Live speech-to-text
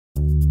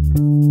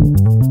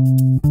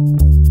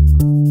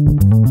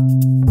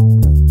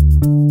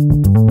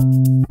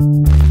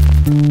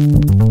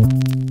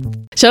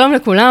שלום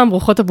לכולם,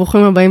 ברוכות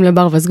וברוכים הבאים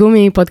לבר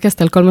וסגומי,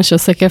 פודקאסט על כל מה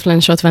שעושה כיף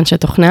לאנשות ואנשי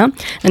תוכנה.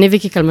 אני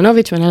ויקי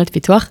קלמנוביץ', מנהלת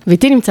פיתוח,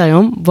 ואיתי נמצא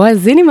היום בועז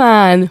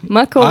זינימן.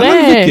 מה קורה?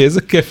 אהלן ויקי,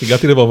 איזה כיף,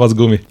 הגעתי לבר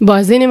וסגומי.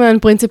 בועז זינימן,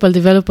 פרינציפל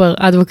דיבלופר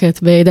אדבוקט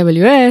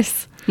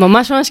ב-AWS.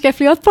 ממש ממש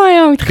כיף להיות פה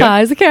היום איתך,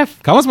 איזה כיף.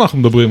 כמה זמן אנחנו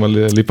מדברים על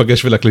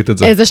להיפגש ולהקליט את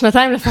זה? איזה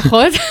שנתיים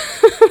לפחות.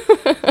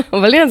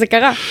 אבל הנה, זה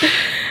קרה.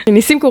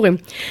 ניסים קורים.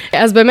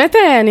 אז באמת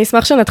אני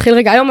אשמח שנתחיל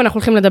רגע, היום אנחנו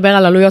הולכים לדבר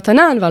על עלויות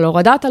ענן ועל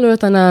הורדת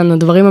עלויות ענן,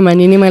 הדברים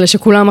המעניינים האלה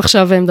שכולם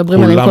עכשיו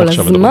מדברים עליהם כל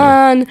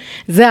הזמן.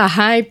 זה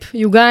ההייפ,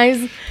 you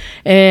guys.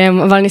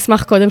 אבל אני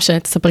אשמח קודם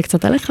שתספר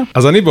קצת עליך.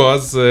 אז אני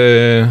בועז,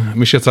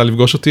 מי שיצא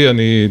לפגוש אותי,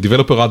 אני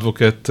דיבלופר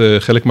אדבוקט,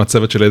 חלק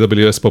מהצוות של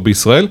AWS פה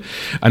בישראל.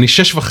 אני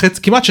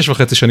כמעט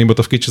 6.5 שנים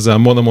בתפקיד, שזה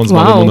המון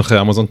זמן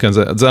במונחי אמזון, כן,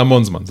 זה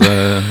המון זמן.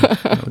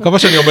 כל מה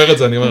שאני אומר את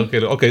זה, אני אומר,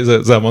 אוקיי,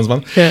 זה המון זמן.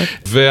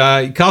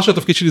 והעיקר של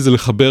התפקיד שלי זה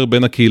לחבר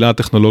בין הקהילה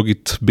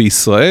הטכנולוגית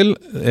בישראל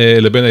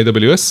לבין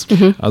AWS.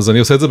 אז אני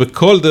עושה את זה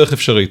בכל דרך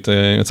אפשרית.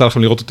 יצא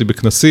לכם לראות אותי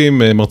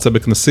בכנסים, מרצה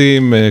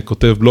בכנסים,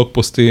 כותב בלוג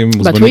פוסטים.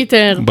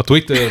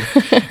 בטוויטר.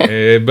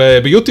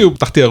 ביוטיוב,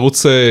 פתחתי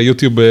ערוץ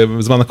יוטיוב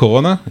בזמן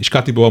הקורונה,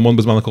 השקעתי בו המון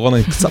בזמן הקורונה,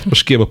 אני קצת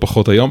משקיע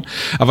בפחות היום,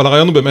 אבל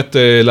הרעיון הוא באמת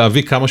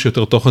להביא כמה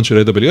שיותר תוכן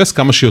של AWS,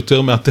 כמה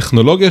שיותר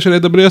מהטכנולוגיה של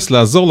AWS,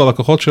 לעזור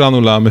ללקוחות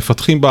שלנו,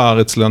 למפתחים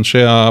בארץ,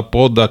 לאנשי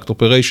הפרודקט,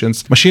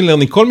 אופריישנס, משין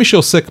לרנינג, כל מי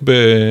שעוסק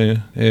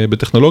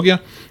בטכנולוגיה,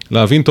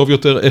 להבין טוב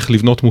יותר איך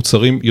לבנות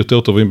מוצרים יותר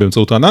טובים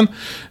באמצעות הענן.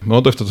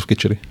 מאוד אוהב את התפקיד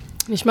שלי.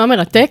 נשמע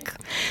מרתק,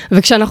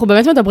 וכשאנחנו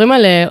באמת מדברים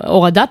על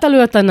הורדת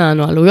עלויות ענן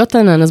או עלויות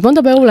ענן, אז בואו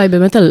נדבר אולי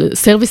באמת על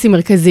סרוויסים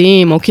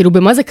מרכזיים, או כאילו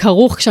במה זה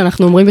כרוך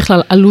כשאנחנו אומרים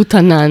בכלל עלות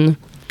ענן.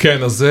 כן,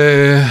 אז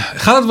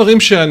אחד הדברים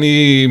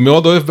שאני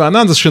מאוד אוהב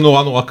בענן, זה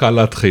שנורא קל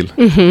להתחיל.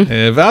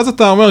 ואז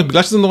אתה אומר,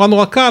 בגלל שזה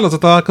נורא קל, אז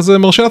אתה כזה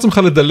מרשה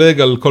לעצמך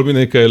לדלג על כל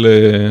מיני כאלה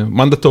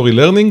mandatory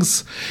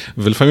learnings,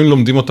 ולפעמים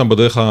לומדים אותם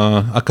בדרך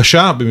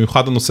הקשה,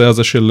 במיוחד הנושא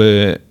הזה של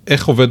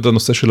איך עובד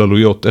הנושא של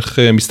עלויות, איך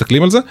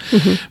מסתכלים על זה.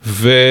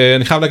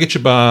 ואני חייב להגיד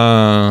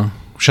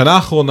שנה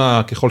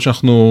האחרונה, ככל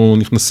שאנחנו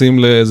נכנסים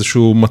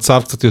לאיזשהו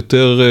מצב קצת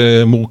יותר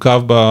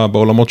מורכב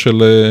בעולמות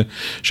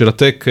של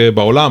הטק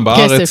בעולם,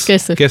 בארץ.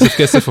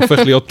 כסף הופך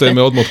להיות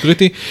מאוד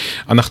קריטי.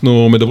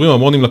 אנחנו מדברים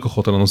המון עם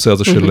לקוחות על הנושא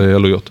הזה של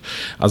עלויות.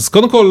 אז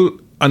קודם כל,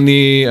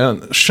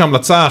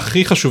 שההמלצה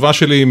הכי חשובה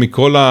שלי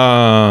מכל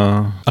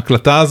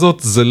ההקלטה הזאת,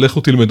 זה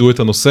לכו תלמדו את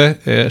הנושא.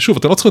 שוב,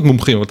 אתם לא צריכים להיות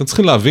מומחים, אבל אתם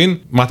צריכים להבין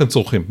מה אתם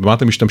צורכים, במה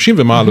אתם משתמשים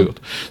ומה העלויות.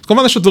 אז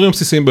כמובן יש דברים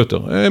בסיסיים ביותר.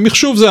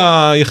 מחשוב זה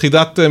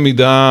היחידת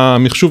מידה,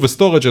 מחשוב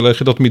וסטורג' אלה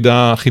היחידות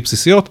מידה הכי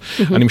בסיסיות.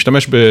 אני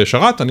משתמש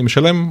בשרת, אני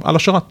משלם על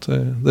השרת.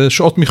 זה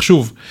שעות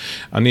מחשוב.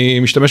 אני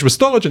משתמש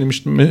בסטורג', אני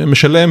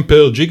משלם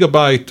פר ג'יגה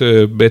בייט,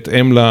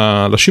 בהתאם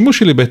לשימוש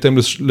שלי, בהתאם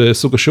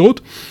לסוג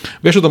השירות.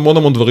 ויש עוד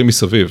המון דברים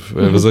מסביב,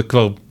 וזה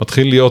כבר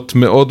מתחיל להיות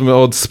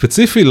מאוד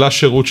ספציפי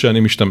לשירות שאני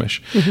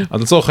משתמש.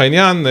 אז לצורך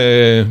העניין,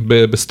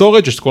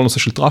 בסטורג' יש כל נושא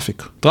של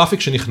טראפיק.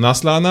 טראפיק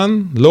שנכנס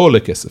לענן לא עולה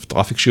כסף.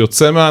 טראפיק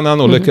שיוצא מהענן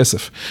עולה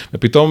כסף.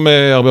 ופתאום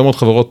הרבה מאוד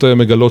חברות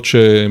מגלות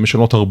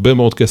שמשלמות הרבה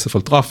מאוד כסף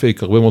על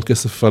טראפיק, הרבה מאוד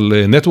כסף על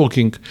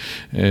נטוורקינג,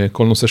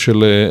 כל נושא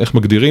של איך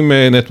מגדירים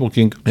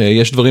נטוורקינג.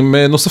 יש דברים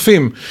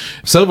נוספים.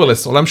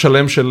 סרברלס, עולם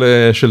שלם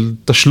של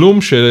תשלום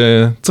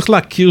שצריך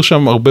להכיר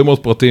שם הרבה מאוד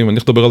פרטים. אני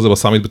אדבר על זה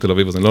בסאמיט בתל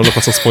אביב, אז אני לא הולך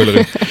לעשות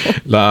ספוילרים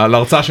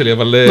להרצאה שלי,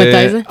 אבל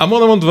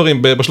המון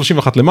דברים,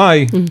 ב-31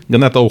 למאי,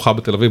 גנת הארוחה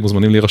בתל אביב,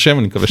 מוזמנים להירשם,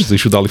 אני מקווה שזה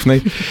ישודר לפני,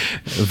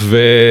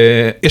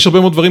 ויש הרבה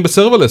מאוד דברים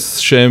בסרברלס,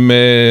 שהם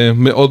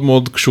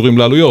מאוד קשורים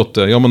לעלויות.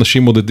 היום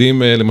אנשים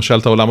מודדים, למשל,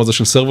 את העולם הזה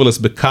של סרברלס,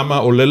 בכמה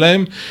עולה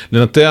להם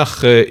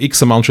לנתח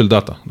X amount של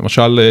דאטה.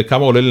 למשל,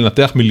 כמה עולה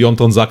לנתח מיליון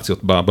טרנזקציות,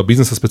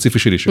 בביזנס הספציפי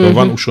שלי,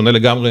 שכמובן הוא שונה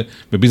לגמרי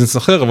בביזנס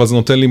אחר, אבל זה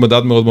נותן לי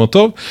מדד מאוד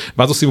טוב,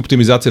 ואז עושים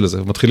אופטימיזציה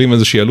לזה, ומתחילים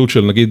איזושהי עלות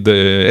של נגיד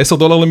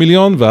 $10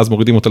 למיליון, ואז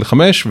מורידים אותה ל5,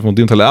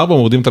 ומורידים אותה ל4,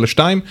 מורידים אותה ל2,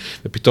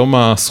 ופתאום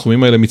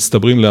הסכומים האלה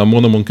מצטברים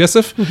להמון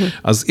כסף.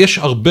 אז יש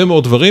הרבה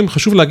מאוד דברים,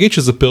 חשוב להגיד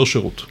שזה פר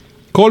שירות.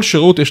 כל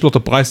שירות יש לו את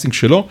הפרייסינג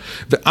שלו,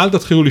 ואל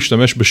תתחילו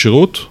להשתמש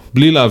בשירות,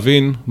 בלי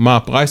להבין מה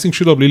הפרייסינג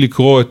שלו, בלי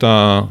לקרוא את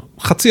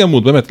חצי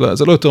עמוד, באמת,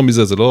 זה לא יותר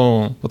מזה, זה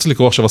לא צריך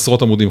לקרוא עכשיו 10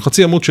 עמודים,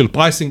 חצי עמוד של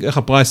פרייסינג, איך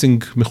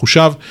הפרייסינג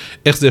מחושב,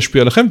 איך זה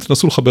ישפיע עליכם,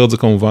 תנסו לחבר את זה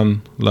כמובן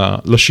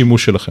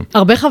לשימוש שלכם.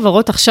 הרבה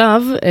חברות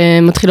עכשיו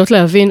מתחילות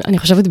להבין, אני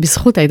חושבת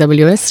בזכות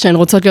ה-AWS, שהן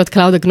רוצות להיות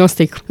Cloud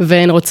Agnostic,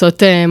 והן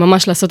רוצות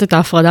ממש לעשות את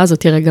ההפרדה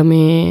הזאת רגע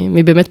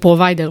מבאמת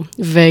פרוביידר,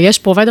 ויש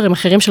פרוביידרים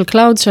אחרים של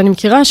Cloud שאני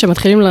מכירה,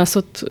 שמתחילים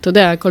לעשות, אתה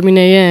יודע, כל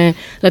מיני,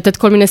 לתת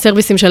כל מיני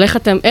סרוויסים של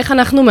איך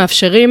אנחנו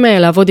מאפשרים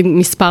לעבוד עם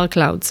מספר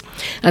Clouds.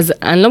 אז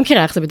אני לא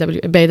מכירה איך זה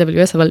ב-AWS,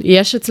 אבל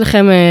יש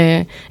אצלכם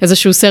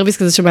איזשהו סרוויס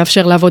כזה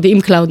שמאפשר לעבוד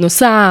עם קלאוד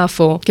נוסף,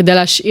 או כדי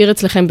להשאיר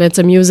אצלכם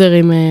בעצם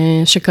יוזרים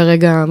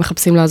שכרגע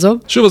מחפשים לעזוב?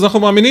 שוב, אז אנחנו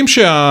מאמינים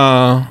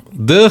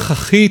הדרך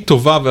הכי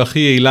טובה והכי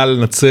יעילה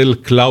לנצל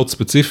קלאוד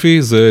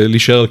ספציפי, זה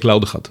להישאר על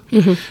קלאוד אחד.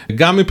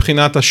 גם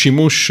מבחינת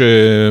השימוש,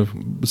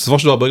 בסופו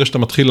של דבר, ברגע שאתה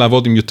מתחיל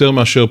לעבוד עם יותר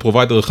מאשר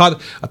פרוביידר אחד,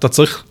 אתה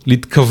צריך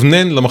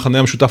להתכוונן למחנה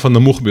המשותף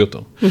הנמוך ביותר.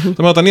 זאת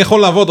אומרת, אני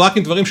יכול לעבוד רק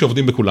עם דברים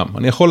שעובדים בכולם.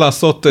 אני יכול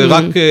לעשות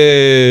רק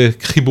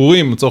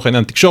חיבורים, לצורך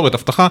העניין, תקשורת,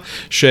 הבטחה,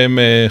 שהם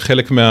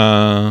חלק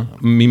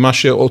ממה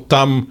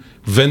שאותם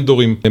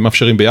ונדורים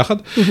מאפשרים ביחד,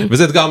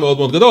 וזה אתגר מאוד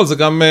מאוד גדול, זה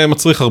גם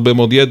מצריך הרבה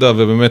מאוד ידע,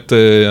 ובאמת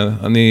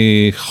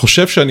אני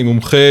חושב שאני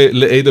מומחה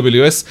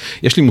ל-AWS,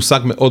 יש לי מושג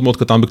מאוד מאוד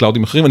קטן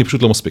בקלאודים אחרים, אני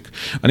פשוט לא מספיק.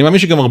 אני מאמין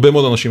שגם הרבה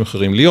מאוד אנשים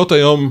אחרים, להיות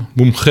היום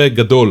מומחה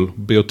גדול,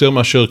 ביותר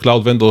מאשר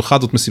קלאוד ונדור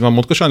אחד, זאת משימה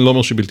מאוד קשה, אני לא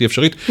אומר שהיא בלתי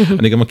אפשרית,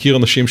 אני גם מכיר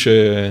אנשים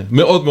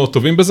שמאוד מאוד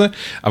טובים בזה,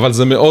 אבל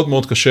זה מאוד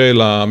מאוד קשה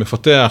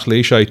למפתח,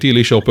 לאיש ה-IT,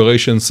 לאיש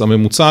ה-Operations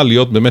הממוצע,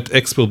 להיות באמת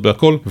אקספרט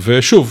בהכל,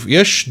 ושוב,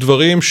 יש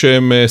דברים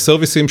שהם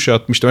סרוויסים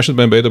שאת משתמשת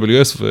בהם ב-AWS,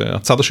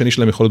 והצד השני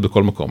שלהם יכול להיות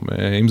בכל מקום.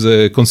 אם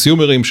זה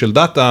קונסיומרים של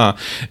דאטה,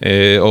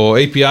 או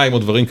API או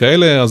דברים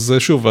כאלה, אז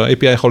שוב,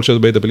 ה-API יכול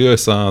להיות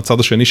ב-AWS, הצד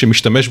השני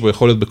שמשתמש בו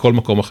יכול להיות בכל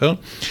מקום אחר.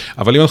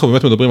 אבל אם אנחנו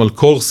באמת מדברים על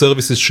core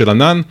services של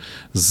ענן,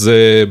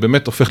 זה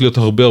באמת הופך להיות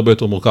הרבה הרבה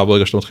יותר מורכב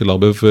ברגע שאתה מתחיל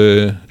לערבב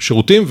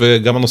שירותים,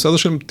 וגם הנושא הזה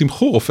של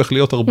תמחור הופך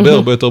להיות הרבה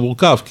הרבה יותר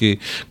מורכב, כי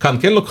כאן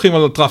כן לוקחים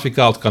על טראפיק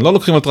אאוט, כאן לא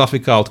לוקחים על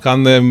טראפיק אאוט,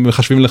 כאן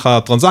מחשבים לך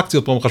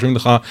טרנזקציות, פה מחשבים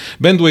לך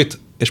בנדוויט,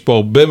 יש פה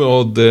הרבה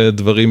מאוד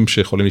דברים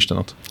שיכולים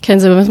להשתנות. כן,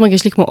 זה באמת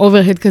מרגיש לי כמו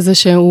overhead כזה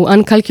שהוא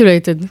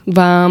uncalculated.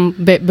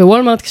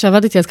 בוולמארט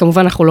כשעבדתי, אז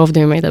כמובן אנחנו לא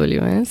עובדים עם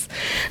AWS.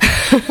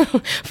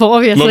 For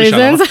obvious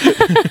reasons.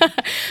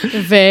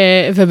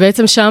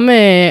 ובעצם שם,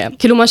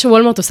 כאילו מה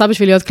שוולמארט עושה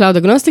בשביל להיות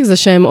Cloud Agnostic, זה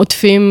שהם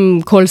עוטפים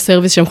כל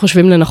סרוויס שהם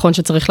חושבים לנכון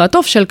שצריך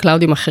לעטוף של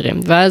קלאודים אחרים.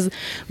 ואז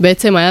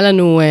בעצם היה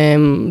לנו,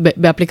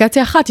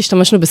 באפליקציה אחת,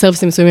 השתמשנו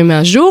בסרוויסים מסוימים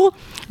מאז'ור,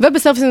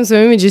 ובסרוויסים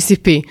מסוימים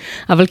מ-GCP.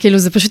 אבל כאילו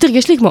זה פשוט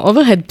הרגיש לי כמו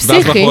overhead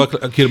פסיכי.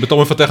 כאילו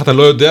בתור מפתח אתה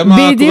לא יודע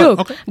מה...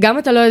 בדיוק. גם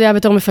אתה לא יודע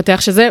בתור מפתח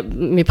שזה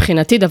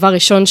מבחינתי דבר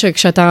ראשון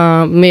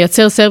שכשאתה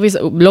מייצר סרוויס,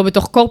 לא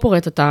בתוך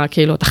קורפורט, אתה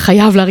כאילו, אתה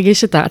חייב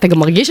להרגיש אתה גם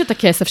מרגיש את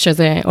הכסף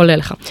שזה עולה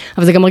לך.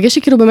 אבל זה גם מרגיש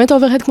שכאילו באמת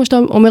overhead כמו שאתה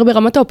אומר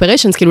ברמת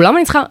האופריישנס, כאילו למה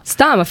אני צריכה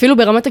סתם, אפילו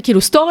ברמת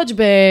כאילו סטורג'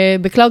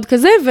 בקלאוד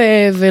כזה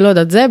ולא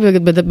יודעת זה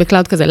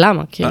בקלאוד כזה,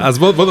 למה? אז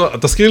בוא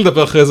תזכירי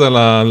לדבר אחרי זה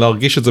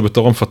להרגיש את זה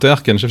בתור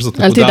המפתח, כי אני חושב שזאת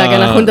נקודה... אל תדאג,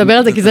 אנחנו נדבר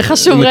על זה, כי זה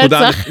חשוב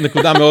רצח.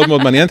 נקודה מאוד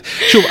מאוד מעניינת.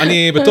 שוב,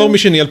 אני בתור מי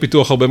שניהל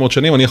פיתוח הרבה מאוד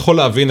שנים, אני יכול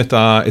להבין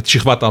את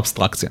שכבת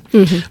האבסטרקציה.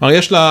 אבל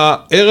יש לה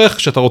ערך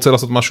שאתה רוצה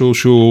לעשות משהו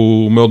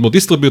שהוא מאוד מאוד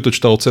distributed,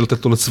 שאתה רוצה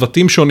לתת לו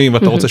לצוותים שונים,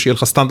 ואתה רוצה שיהיה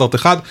לך סטנדרט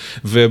אחד,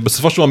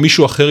 ובסופו של דבר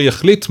מישהו אחר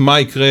יחליט מה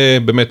יקרה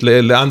באמת,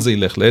 לאן זה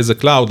ילך, לאיזה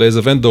קלאוד, לאיזה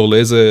ונדור,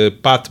 לאיזה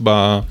פאט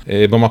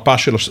במפה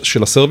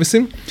של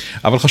הסרוויסים.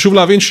 אבל חשוב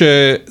להבין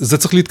שזה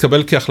צריך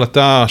להתקבל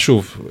כהחלטה,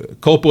 שוב,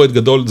 קורפורט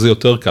גדול זה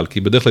יותר קל,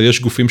 כי בדרך כלל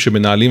יש גופים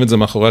שמנהלים את זה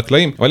מאחורי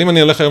הקלעים, אבל אם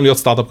אני הולך היום להיות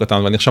סטארט-אפ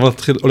קטן, ואני עכשיו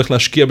הולך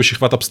להשקיע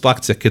בשכבת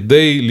אבסטרקציה,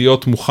 כדי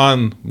להיות מוכן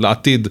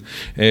לעתיד,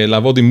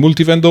 לעבוד עם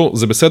מולטי ונדור,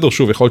 זה בסדר,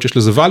 שוב, יכול להיות שיש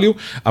לזה value,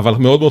 אבל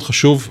מאוד מאוד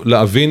חשוב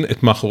להבין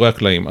את מאחורי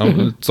הקלעים.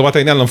 צורת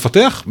העניין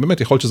למפתח,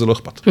 באמת יכול להיות שזה לא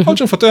אכפת. יכול להיות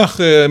שמפתח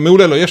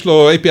מעולה לו, יש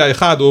לו API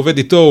אחד, הוא עובד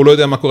איתו, הוא לא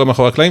יודע מה קורה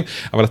מאחורי הקלעים,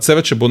 אבל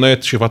הצוות שבונה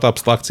את שכבת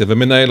האבסטרקציה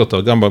ומנהל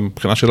אותה, גם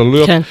מבחינה של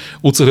עלויות,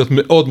 הוא צריך להיות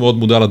מאוד מאוד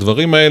מודע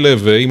לדברים האלה,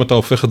 ואם אתה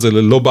הופך את זה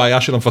ללא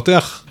בעיה של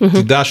המפתח,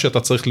 תדע שאתה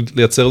צריך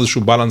לייצר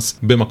איזשהו בלנס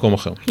במקום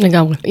אחר.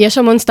 לגמרי. יש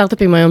המון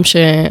סטארט-אפים היום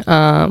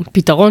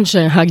שהפתרון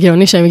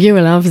הגאוני שהם הגיעו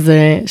אליו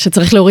זה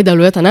שצריך להוריד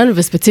עלויות ענן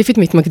וספציפית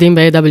מתמקדים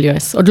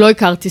ב-AWS. עוד לא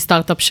הכרתי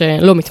סטארט-אפ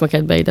שלא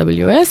מתמקד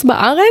ב-AWS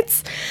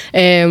בארץ,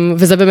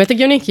 וזה באמת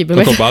הגיוני, כי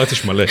באמת... טוב, בארץ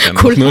יש מלא, כן.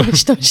 כולם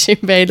משתמשים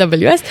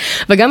ב-AWS,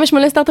 וגם יש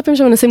מלא סטארט-אפים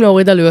שמנסים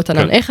להוריד עלויות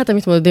ענן. איך אתם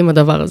מתמודדים עם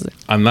הדבר הזה?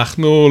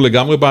 אנחנו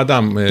לגמרי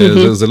באדם.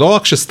 זה לא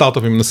רק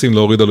שסטארט-אפים מנסים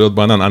להוריד עלויות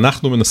בענן,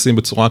 אנחנו מנסים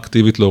בצורה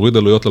אקטיבית להוריד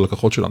עלויות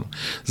ללקוחות שלנו.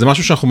 זה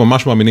משהו שאנחנו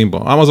ממש מאמינים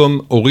בו. אמזון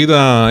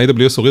הורידה,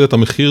 AWS הורידה את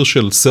המחיר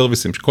של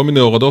סרוויסים, כל מיני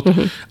הורדות,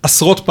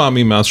 עשרות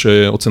פעמים מאז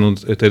שהוצאנו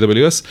את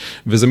AWS,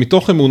 וזה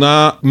מתוך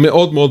אמונה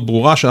מאוד מאוד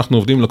ברורה שאנחנו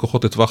עובדים עם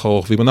לקוחות לטווח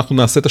ארוך, ואם אנחנו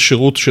נעשה את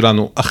השירות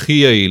שלנו הכי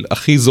יעיל,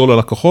 הכי זול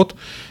ללקוחות,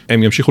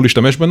 הם ימשיכו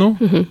להשתמש בנו,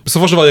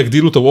 בסופו של דבר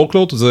יגדילו את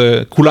ה-workload,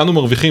 זה כולנו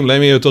מרוויחים,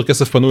 להם יהיה יותר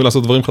כסף פנוי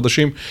לעשות דברים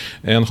חדשים,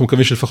 אנחנו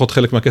מקווים שלפחות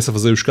חלק מהכסף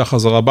הזה יושקע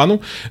חזרה בנו,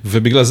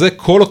 ובגלל זה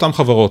כל אותם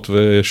חברות,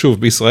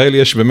 ושוב, בישראל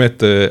יש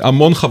באמת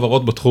המון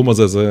חברות בתחום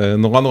הזה, זה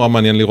נורא נורא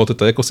מעניין לראות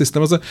את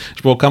האקוסיסטם הזה,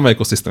 יש פה כמה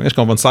אקוסיסטם, יש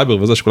כמובן סייבר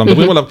וזה שכולם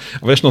מדברים עליו,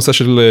 אבל יש נושא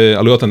של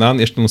עלויות ענן,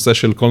 יש נושא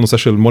של כל נושא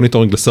של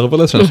מוניטורינג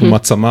לסרברלס, שאנחנו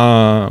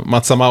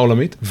מעצמה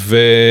עולמית,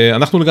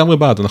 ואנחנו לגמרי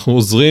בעד, אנחנו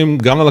עוזרים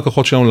גם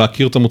ללקוחות שלנו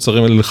להכיר את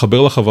המוצרים האלה,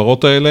 לחבר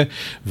לחברות האלה,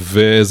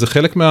 וזה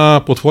חלק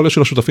מהפורטפוליו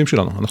של השותפים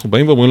שלנו. אנחנו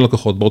באים ואומרים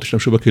ללקוחות, בואו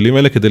תשתמשו בכלים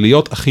האלה כדי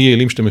להיות הכי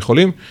יעילים שאתם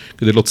יכולים,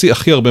 כדי להוציא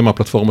הכי הרבה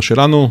מהפלטפורמה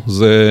שלנו,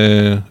 זה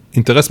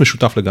אינטרס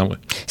משותף לגמרי.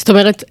 זאת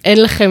אומרת,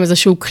 אין לכם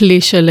איזשהו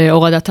כלי של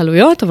הורדת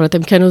עלויות, אבל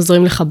אתם כן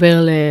עוזרים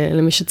לחבר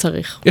למי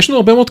שצריך. יש לנו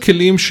הרבה מאוד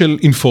כלים של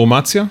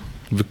אינפורמציה,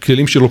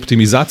 וכלים של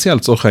אופטימיזציה,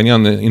 לצורך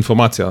העניין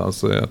אינפורמציה,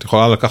 אז את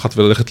יכולה לקחת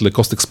וללכת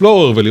לקוסט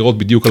אקספלורר, ולראות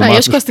בדיוק על מה...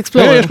 יש קוסט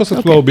אקספלורר. יש קוסט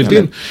אקספלורר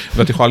בילדין,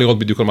 ואת יכולה לראות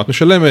בדיוק על מה את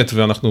משלמת,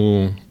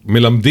 ואנחנו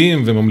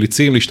מלמדים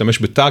וממליצים להשתמש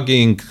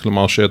בטאגינג,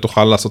 כלומר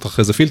שתוכל לעשות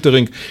אחרי זה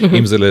פילטרינג,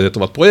 אם זה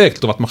לטובת פרויקט,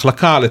 לטובת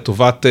מחלקה,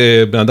 לטובת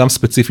בן אדם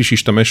ספציפי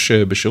שישתמש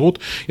בשירות.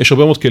 יש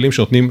הרבה מאוד כלים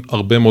שנותנים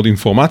הרבה מאוד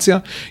אינפורמציה,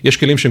 יש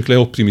כלים שהם כלי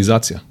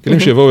אופטימיזציה, כלים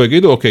שיבואו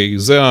ויגידו, אוקיי,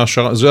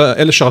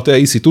 אלה שרתי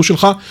ה-EC2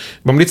 שלך,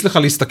 ממליץ לך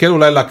להסתכל,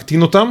 אולי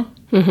להקטין אותם,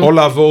 או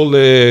לעבור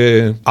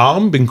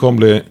ל-ARM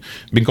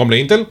במקום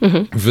לאינטל,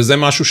 וזה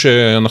משהו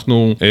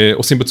שאנחנו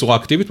עושים בצורה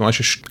אקטיבית, ממש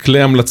יש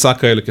כלי המלצה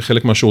כאלה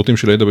כחלק מהשירותים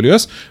של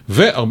AWS,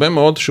 והרבה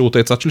מאוד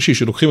שירותי צד שלישי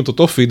שלוקחים את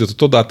אותו פיד, את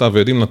אותו דאטה,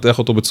 ויודעים לנתח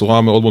אותו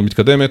בצורה מאוד מאוד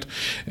מתקדמת,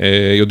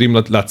 יודעים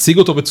להציג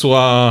אותו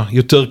בצורה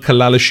יותר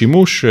קלה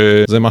לשימוש,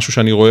 זה משהו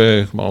שאני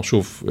רואה, כלומר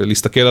שוב,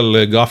 להסתכל על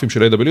גרפים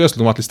של AWS,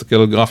 לעומת להסתכל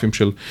על גרפים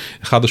של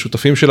אחד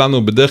השותפים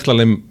שלנו, בדרך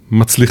כלל הם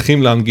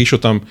מצליחים להנגיש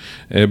אותם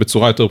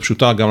בצורה יותר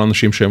פשוטה, גם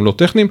לאנשים שהם לא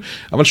טכניים,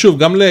 אבל שוב,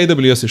 גם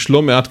ל-AWS יש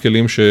לא מעט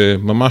כלים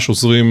שממש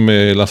עוזרים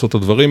לעשות את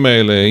הדברים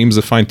האלה, אם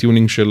זה fine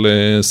tuning של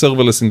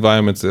serverless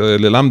environment,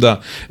 ללמדה,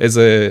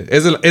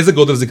 איזה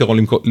גודל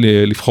זיכרון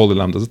לבחור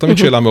ללמדה, זו תמיד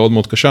שאלה מאוד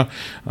מאוד קשה,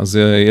 אז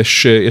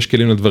יש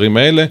כלים לדברים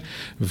האלה,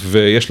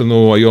 ויש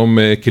לנו היום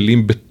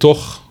כלים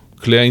בתוך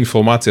כלי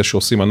האינפורמציה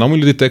שעושים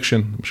anomaly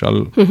detection,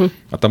 למשל,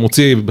 אתה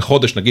מוציא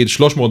בחודש, נגיד,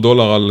 $300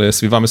 על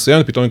סביבה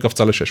מסוימת, פתאום היא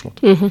קפצה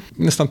ל-600.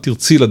 מן הסתם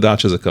תרצי לדעת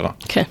שזה קרה.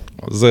 כן.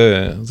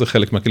 זה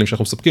חלק מהכלים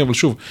שאנחנו מספקים, אבל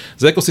שוב,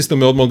 זה אקוסיסטם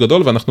מאוד מאוד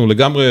גדול, ואנחנו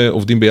לגמרי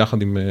עובדים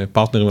ביחד עם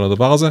פרטנרים על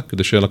הדבר הזה,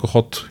 כדי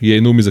שלקוחות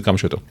ייהנו מזה כמה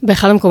שיותר.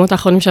 באחד המקומות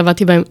האחרונים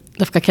שעבדתי בהם,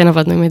 דווקא כן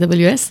עבדנו עם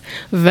AWS,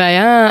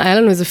 והיה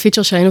לנו איזה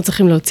פיצ'ר שהיינו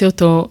צריכים להוציא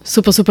אותו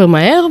סופר סופר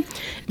מהר,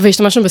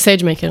 והשתמשנו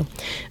בסייג'מייקר.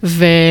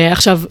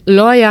 ועכשיו,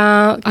 לא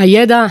היה,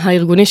 הידע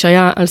הארגוני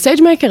שהיה על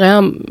סייג'מייקר היה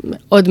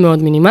מאוד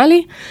מאוד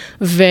מינימלי,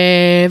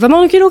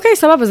 ואמרנו כאילו, אוקיי,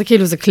 סבבה, זה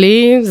כאילו, זה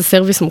כלי, זה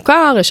סרוויס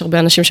מוכר, יש הרבה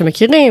אנשים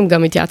שמכירים,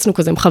 גם התייעצנו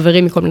כזה עם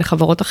חברים מכל מיני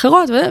חברות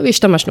אחרות,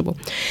 והשתמשנו בו.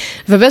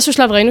 ובאיזשהו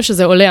שלב ראינו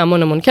שזה עולה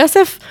המון המון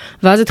כסף,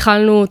 ואז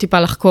התחלנו טיפה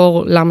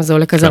לחקור למה זה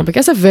עולה כזה הרבה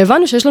כסף,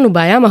 והבנו שיש לנו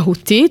בעיה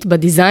מהותית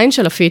בדיזיין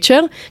של הפיצ'ר,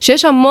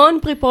 שיש המון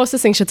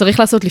פרי-פרוססינג שצריך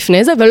לעשות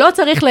לפני זה, ולא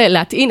צריך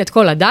להטעין את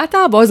כל הדאטה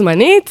בו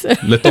זמנית.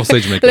 לתוך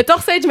סייג'מייקר.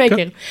 לתוך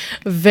סייג'מייקר.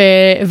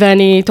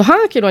 ואני תוהה,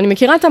 כאילו, אני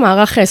מכירה את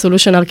המערך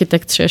solution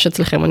architect שיש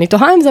אצלכם. אני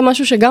תוהה אם זה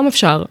משהו שגם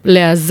אפשר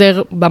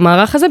להיעזר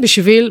במערך הזה,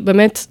 בשביל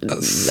באמת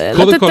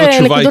לתת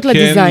נקודות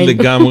לדיזיין.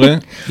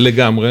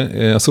 לגמרי.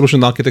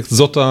 ה-solution architect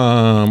זאת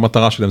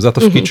המטרה שלהם, זה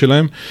התפקיד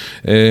שלהם.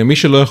 מי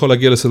שלא יכול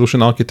להגיע ל-solution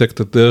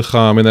architect דרך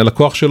המנהל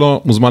לקוח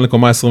שלו, מוזמן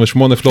לקומה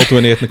 28,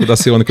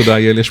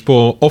 floor28.co.il, יש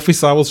פה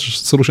office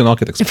hours solution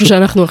architect. איפה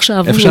שאנחנו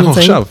עכשיו.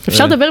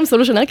 אפשר לדבר עם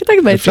solution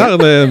architect בעצם? אפשר,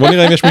 בוא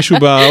נראה אם יש מישהו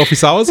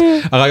ב-office hours.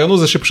 הרעיון הוא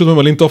זה שפשוט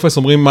ממלאים טופס,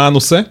 אומרים מה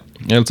הנושא.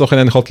 לצורך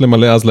העניין יכולת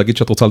למלא אז להגיד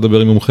שאת רוצה לדבר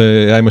עם מומחי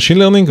AI Machine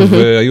Learning,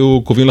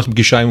 והיו קובעים לך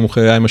פגישה עם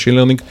מומחי AI Machine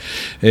Learning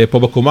פה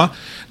בקומה.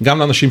 גם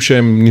לאנשים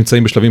שהם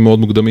נמצאים בשלבים מאוד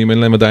מוקדמים, אין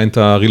להם עדיין את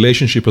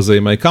ה-relationship הזה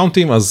עם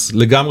האקאונטים, אז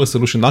לגמרי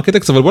solution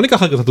architects, אבל בוא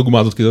ניקח רגע את הדוגמה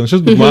הזאת, כי אני חושב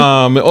שזו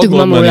דוגמה מאוד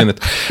מאוד מעניינת.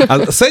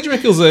 אז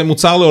סייג'מייקר זה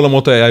מוצר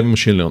לעולמות ה-AI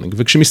ו-Machine Learning,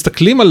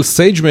 וכשמסתכלים על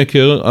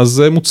סייג'מייקר, אז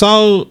זה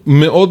מוצר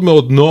מאוד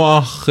מאוד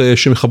נוח,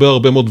 שמחבר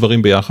הרבה מאוד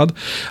דברים ביחד,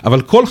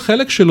 אבל כל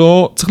חלק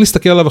שלו צריך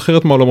להסתכל עליו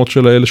אחרת מהעולמות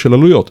של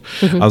עלויות.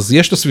 אז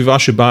יש את הסביבה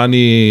שבה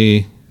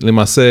אני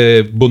למעשה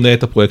בונה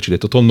את הפרויקט שלי,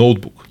 את אותו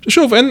נוטבוק.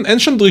 שוב, אין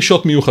שם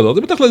דרישות מיוחדות,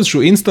 זה בטח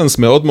לאיזשהו אינסטנס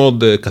מאוד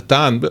מאוד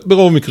קטן,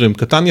 ברוב המקרים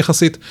קטן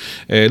יחסית,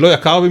 לא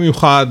יקר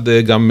במיוחד,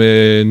 גם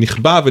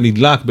נכבה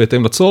ונדלק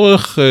בהתאם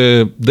לצורך,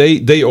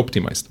 די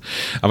אופטימייסט.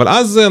 אבל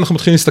אז אנחנו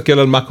מתחילים להסתכל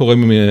על מה קורה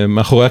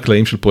מאחורי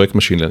הקלעים של פרויקט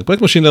Machine Learning.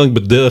 פרויקט Machine Learning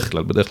בדרך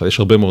כלל יש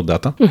הרבה מאוד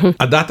דאטה.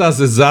 הדאטה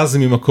הזה זז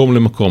ממקום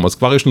למקום, אז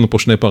כבר יש לנו פה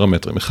שני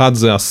פרמטרים. אחד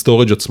זה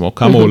הסטורג' עצמו,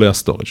 כמה עולה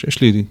הסטורג'.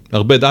 יש לי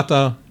הרבה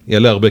דאטה,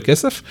 יעלה הרבה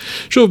כסף.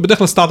 שוב, בדרך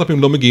כלל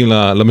סטארט-אפים לא מגיעים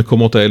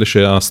למקומות האלה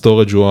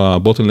שהסטורג' הוא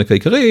הבוטלנק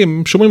העיקרי,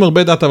 הם שומרים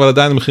הרבה דאטה, אבל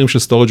עדיין המחירים של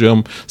סטורג'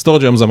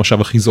 היום זה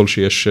המשאב הכי זול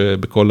שיש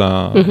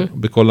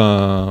בכל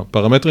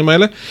הפרמטרים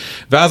האלה,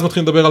 ואז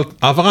מתחילים לדבר על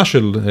העברה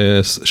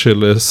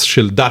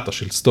של דאטה,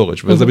 של סטורג',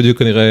 וזה בדיוק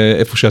כנראה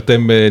איפה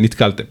שאתם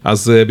נתקלתם.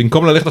 אז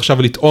במקום ללכת עכשיו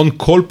ולטעון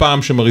כל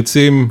פעם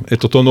שמריצים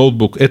את אותו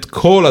נוטבוק, את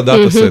כל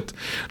הדאטה סט,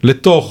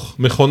 לתוך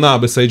מכונה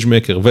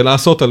בסייג'מייקר,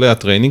 ולעשות עליה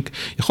טריינינג,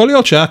 יכול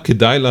להיות שהיה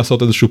כדאי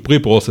לעשות איזשהו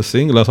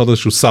פרי-פרוססינג, לעשות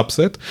איזשהו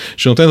סאבסט,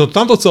 שנותן את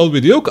אותם תוצאות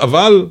בדיוק,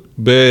 אבל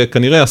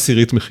בכנראה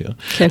עשירית מחיר.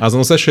 כן. אז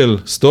הנושא של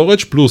סטורג'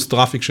 פלוס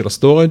טראפיק של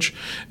הסטורג'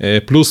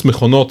 פלוס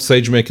מכונות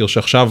סייג'מייקר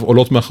שעכשיו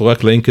עולות מאחורי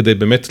הקלעים כדי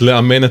באמת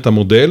לאמן את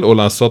המודל, או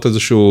לעשות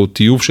איזשהו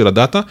טיוב של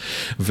הדאטה,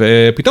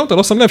 ופתאום אתה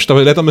לא שם לב שאתה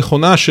העלית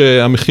מכונה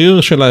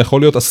שהמחיר שלה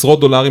יכול להיות עשרות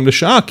דולרים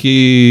לשעה,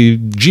 כי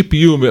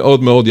GPU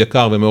מאוד מאוד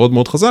יקר ומאוד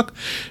מאוד חזק,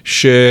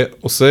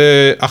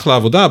 שעושה אחלה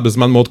עבודה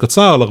בזמן מאוד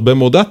קצר, על הרבה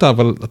מאוד דאטה,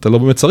 אבל אתה לא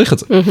באמת צריך את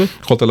זה.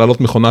 יכולת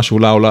לעלות מכונה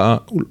שעולה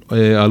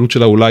העלות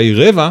שלה אולי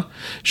רבע,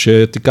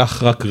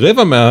 שתיקח רק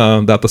רבע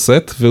מהדאטה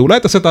סט, ואולי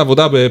תעשה את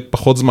העבודה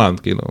בפחות זמן,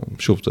 כאילו,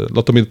 שוב,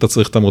 לא תמיד אתה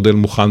צריך את המודל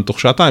מוכן תוך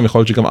שעתיים, יכול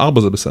להיות שגם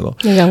 4 זה בסדר.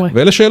 לגמרי.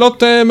 ואלה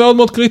שאלות מאוד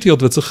מאוד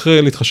קריטיות, וצריך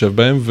להתחשב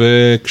בהן,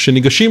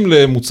 וכשניגשים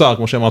למוצר,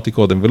 כמו שאמרתי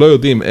קודם, ולא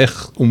יודעים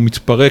איך הוא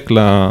מתפרק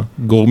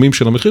לגורמים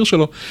של המחיר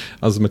שלו,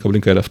 אז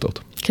מקבלים כאלה הפתעות.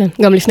 כן,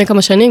 גם לפני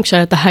כמה שנים,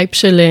 כשהיה את ההייפ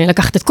של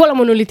לקחת את כל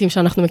המונוליטים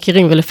שאנחנו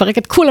מכירים, ולפרק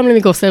את כולם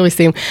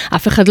למיקרו-סרוויסים,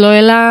 אף אחד לא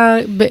העלה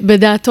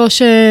בדעתו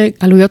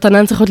שעלויות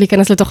ענן צריכות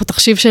להיכנס לתוך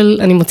התחשיב של,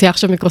 אני מוציאה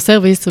עכשיו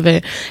מיקרו-סרוויס,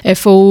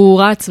 ואיפה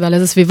הוא רץ, ועל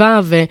איזה סביבה,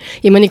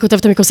 ואם אני כותבת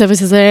את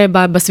המיקרו-סרוויס הזה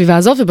בסביבה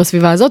הזאת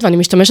ובסביבה הזאת, ואני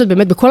משתמשת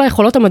באמת בכל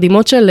היכולות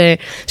המדהימות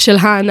של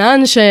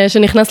הענן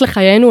שנכנס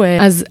לחיינו,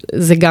 אז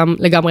זה גם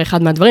לגמרי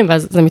אחד מהדברים,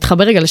 ואז זה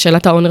מתחבר רגע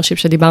לשאלת האונרשיפ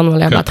שדיברנו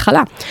עליה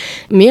בהתחלה.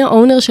 מי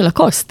האונר של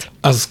הקוסט?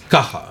 אז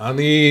ככה,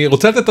 אני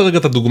רוצה לתת רגע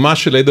את הדוגמה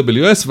של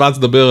AWS, ואז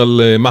נדבר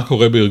על מה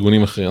קורה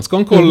בארגונים אחרים. אז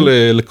קודם כל,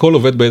 לכל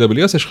עובד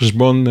ב-AWS יש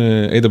חשבון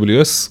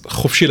AWS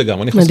חופשי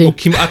לגמרי, אני יכול לעשות פה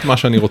כמעט מה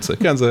שאני רוצה.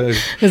 כן, זה...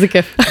 איזה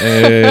כיף.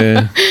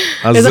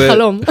 איזה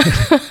חלום.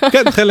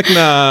 כן,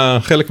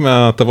 חלק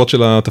מהטבות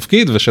של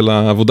התפקיד ושל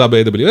העבודה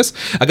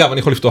ב-AWS. אגב, אני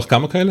יכול לפתוח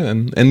כמה כאלה,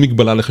 אין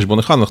מגבלה לחשבון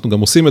אחד, אנחנו גם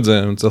עושים את זה,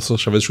 אני צריך לעשות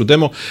עכשיו איזשהו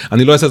דמו,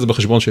 אני לא אעשה את זה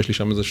בחשבון שיש לי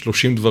שם איזה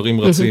 30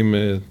 דברים רצים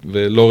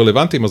ולא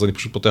רלוונטיים, אז אני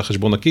פשוט פותח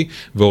חשבון נקי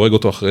והורג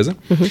אותו אחרי זה.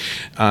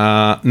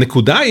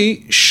 הנקודה היא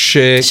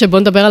שבוא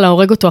נדבר על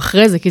ההורג אותו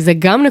אחרי זה, כי זה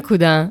גם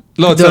נקודה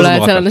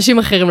גדולה אצל אנשים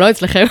אחרים, לא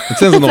אצלכם.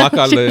 אצלנו זה נורא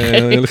קל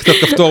לכתוב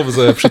כפתור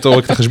וזה פשוט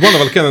הורג את החשבון,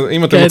 אבל כן,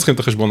 אם אתם לא צריכים את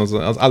החשבון הזה,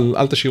 אז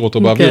אל תשאירו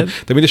אותו באוויר.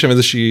 תמיד יש שם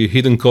איזושהי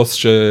hidden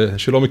cost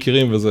שלא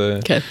מכירים, וזה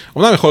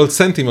אומנם יכול להיות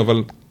סנטים,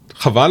 אבל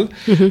חבל.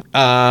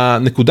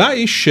 הנקודה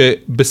היא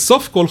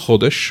שבסוף כל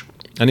חודש,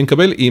 אני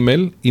מקבל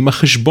אימייל עם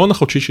החשבון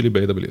החודשי שלי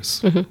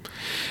ב-AWS.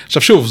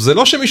 עכשיו שוב, זה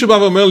לא שמישהו בא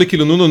ואומר לי,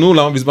 כאילו, נו,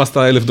 למה בזבזת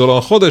 $1,000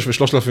 החודש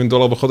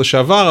ו$3,000 בחודש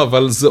שעבר,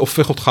 אבל זה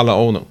הופך אותך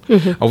לאונר.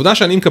 העובדה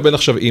שאני מקבל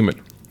עכשיו אימייל,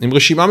 עם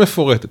רשימה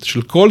מפורטת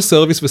של כל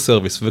סרוויס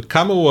וסרוויס,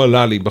 וכמה הוא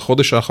עלה לי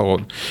בחודש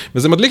האחרון,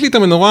 וזה מדליק לי את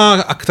המנורה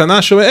הקטנה,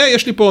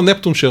 יש לי פה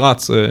נפטון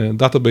שרץ,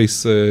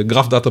 דאטאבייס,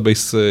 גרף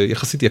דאטאבייס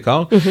יחסית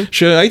יקר,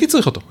 שהייתי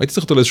צריך אותו. הייתי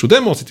צריך אותו לאיזשהו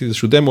דמו, עשיתי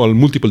איזשהו דמו על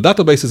מולטיפל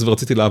דאטאבייסס,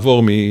 ורציתי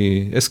לעבור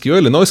מ-SQL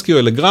ל-NoSQL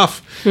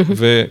לגרף,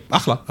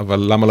 ואחלה,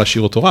 אבל למה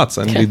להשאיר אותו רץ?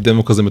 אין לי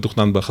דמו כזה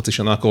מתוכנן בחצי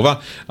שנה הקרובה,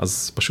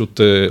 אז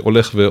פשוט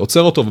הולך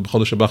ועוצר אותו,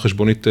 ובחודש הבא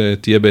החשבונית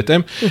תהיה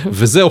בהתאם,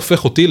 וזה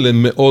הופך אותי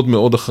למאוד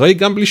מאוד אחראי,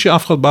 גם בלי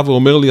שאף אחד בא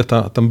ואומר לי,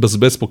 אתה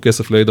מבזבז פה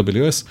כסף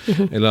ל-AWS,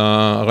 אלא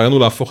הרעיון הוא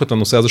להפוך את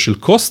הנושא הזה של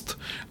קוסט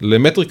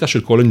למטריקה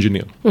של כל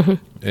אנג'ניר.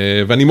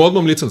 ואני מאוד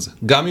ממליץ על זה.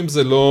 גם אם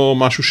זה לא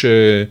משהו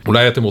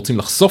שאולי אתם רוצים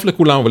לחשוף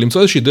לכולם, אבל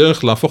למצוא איזושהי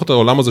דרך להפוך את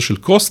העולם הזה של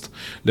קוסט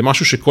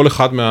למשהו שכל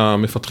אחד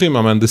מהמפתחים,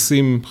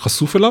 המהנדסים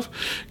חשוף אליו,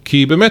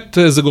 כי באמת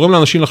זה גורם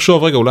לאנשים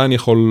לחשוב, רגע, אולי אני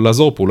יכול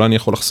לעזור פה, אולי אני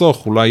יכול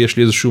לחסוך, אולי יש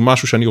לי איזשהו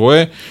משהו שאני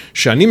רואה,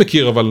 שאני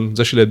מכיר, אבל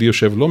זה שלידי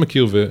יושב לא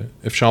מכיר,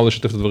 ואפשר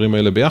לשתף את הדברים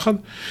האלה ביחד.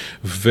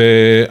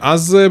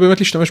 ואז באמת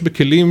להשתמש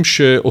בכלים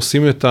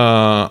שעושים את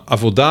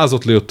העבודה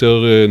הזאת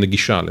ליותר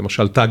נגישה,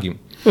 למשל טאגים.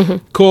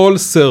 כל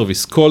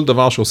סרוויס, כל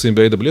דבר שעושים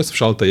ב-AWS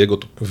אפשר לתייג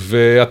אותו.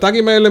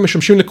 והטאגים האלה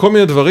משמשים לכל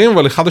מיני דברים,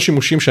 אבל אחד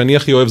השימושים שאני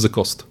הכי אוהב זה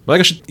קוסט.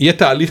 ברגע שיהיה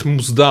תהליך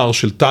מוסדר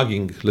של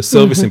טאגינג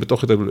לסרוויסים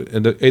בתוך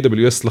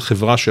AWS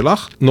לחברה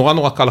שלך,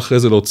 נורא קל אחרי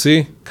זה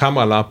להוציא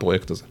כמה עלה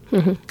הפרויקט הזה.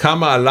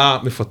 כמה עלה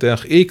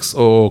מפתח X,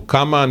 או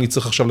כמה אני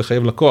צריך עכשיו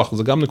לחייב לקוח,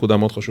 זה גם נקודה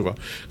מאוד חשובה.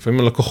 לפעמים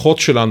הלקוחות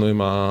שלנו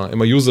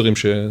הם היוזרים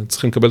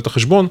שצריכים לקבל את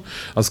החשבון,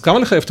 אז כמה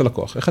לחייב את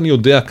הלקוח? איך אני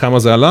יודע כמה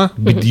זה עלה?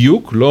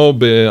 בדיוק, לא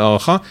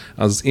בהערכה,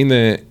 אז הנה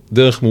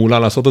דרך מעולה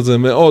לעשות את זה,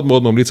 מאוד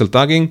מאוד ממליץ על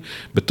טאגינג,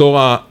 בתור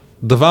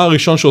הדבר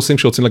הראשון שעושים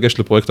כשרוצים לגשת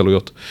לפרויקט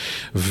עלויות.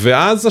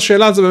 ואז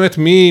השאלה זה באמת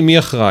מי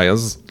אחראי,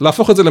 אז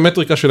להפוך את זה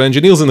למטריקה של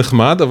האנג'ניר זה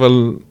נחמד,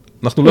 אבל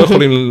אנחנו לא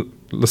יכולים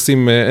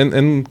לשים,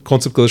 אין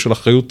קונספט כזה של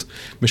אחריות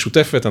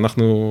משותפת,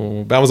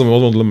 אנחנו באמזון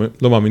מאוד מאוד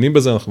לא מאמינים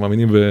בזה, אנחנו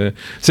מאמינים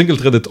בסינגל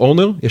טרדד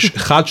אונר, יש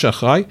אחד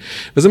שאחראי,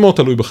 וזה מאוד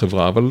תלוי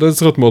בחברה, אבל זה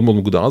צריך להיות מאוד מאוד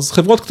מוגדר. אז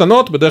חברות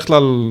קטנות, בדרך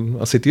כלל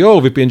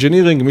ה-CTO, VP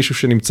Engineering, מישהו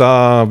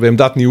שנמצא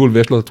בעמדת ניהול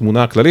ויש לו את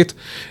התמונה הכללית,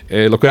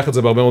 לוקח את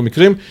זה בהרבה מאוד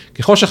מקרים.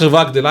 ככל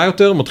שהחברה גדלה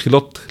יותר,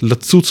 מתחילות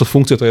לצוץ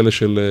הפונקציות האלה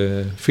של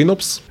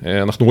פינופס,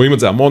 אנחנו רואים את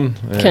זה המון,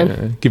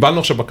 קיבלנו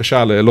עכשיו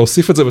בקשה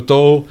להוסיף את זה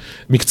בתור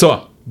מקצוע.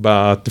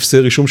 בתפסי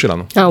רישום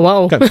שלנו.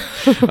 וואו. כן.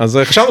 אז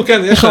חשבנו,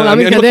 כן,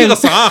 אני מכיר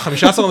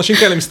 10-15 אנשים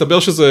כאלה, מסתבר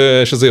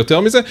שזה יותר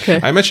מזה.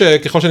 האמת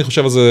שככל שאני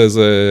חושב על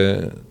זה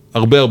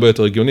הרבה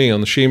יותר הגיוני.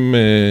 אנשים,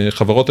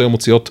 חברות היום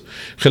מוציאות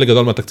חלק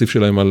גדול מהתקציב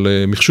שלהם על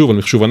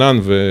מחשוב ענן,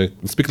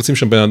 ומספיק לשים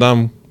שם בן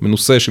אדם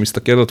מנוסה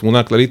שמסתכל על התמונה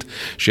הכללית,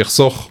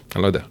 שיחסוך,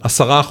 אני לא יודע, 10%,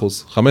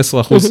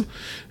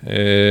 15%,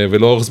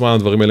 ולאורך זמן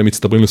הדברים האלה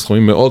מצטברים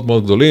לסכומים מאוד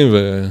מאוד גדולים,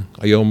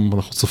 והיום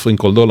אנחנו סופרים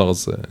כל דולר,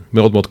 אז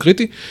מאוד מאוד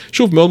קריטי.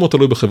 שוב, מאוד מאוד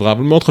תלוי בחברה,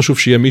 אבל מאוד חשוב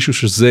שיהיה מישהו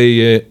שזה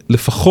יהיה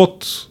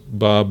לפחות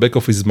ב-back of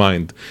his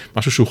mind,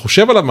 משהו שהוא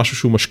חושב עליו, משהו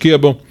שהוא משקיע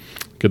בו,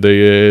 כדי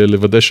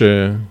לוודא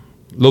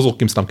לא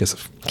זורקים סתם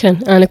כסף. כן,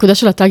 הנקודה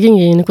של הטאגינג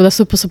היא נקודה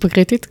סופר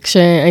קריטית.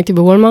 כשהייתי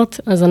בוולמארט,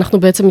 אז אנחנו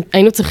בעצם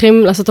היינו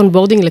צריכים לעשות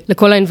אונבורדינג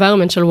לכל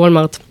ה-environment של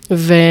וולמארט.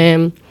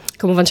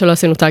 כמובן שלא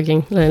עשינו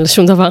טאגינג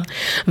לשום דבר.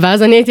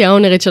 ואז אני הייתי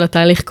האונרית של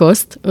התהליך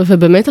קוסט,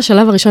 ובאמת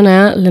השלב הראשון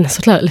היה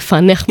לנסות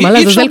לפענח מה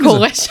לעזאזל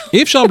קורה שם.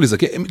 אי אפשר בלי זה.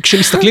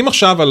 כשמסתכלים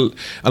עכשיו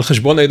על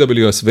חשבון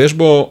AWS, ויש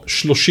בו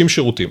 30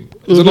 שירותים,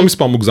 זה לא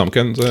מספר מוגזם,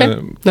 כן?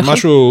 זה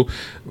משהו,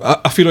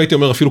 אפילו הייתי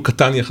אומר, אפילו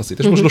קטן יחסית.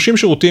 יש בו 30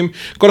 שירותים,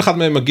 כל אחד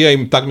מהם מגיע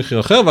עם טאג מחיר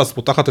אחר, ואז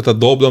פותחת את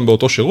הדרופ-דאון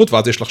באותו שירות,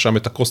 ואז יש לך שם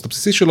את הקוסט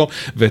הבסיסי שלו,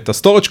 ואת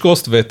הסטורג'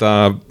 קוסט,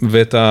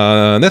 ואת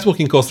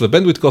הנטוורקינג קוסט,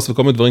 ובנדוויט קוסט,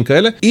 וכל מיני דברים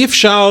כאלה. אי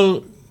אפשר,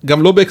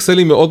 גם לא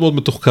באקסלים מאוד מאוד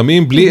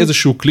מתוחכמים, בלי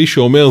איזשהו כלי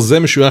שאומר, זה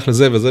משוייך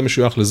לזה וזה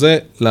משוייך לזה,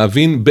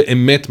 להבין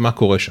באמת מה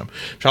קורה שם.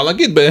 אפשר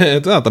להגיד,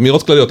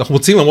 אמירות כלליות, אנחנו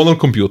מוצאים המון על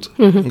קומפיוט.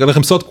 גם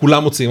לכם סוד,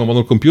 כולם מוצאים המון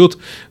על קומפיוט.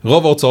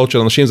 רוב ההוצאות של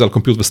אנשים זה על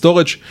קומפיוט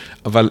וסטורג',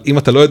 אבל אם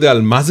אתה לא יודע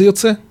על מה זה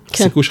יוצא,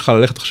 הסיכוי שלך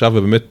ללכת עכשיו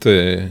ובאמת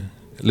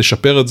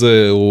לשפר את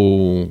זה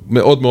הוא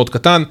מאוד מאוד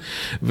קטן,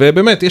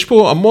 ובאמת יש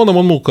פה המון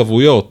המון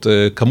מורכבויות,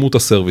 כמות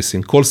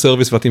הסרוויסים, כל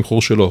סרוויס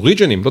והתמחור שלו,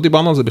 ריג'נים, לא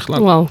דיברנו על זה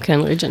בכלל. וואו, כן,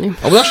 ריג'נים.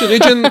 העובדה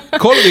שריג'ן,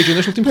 כל ריג'ן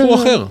יש לו תמחור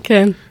אחר.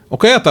 כן.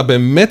 אוקיי, אתה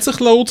באמת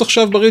צריך לרוץ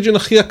עכשיו בריג'ן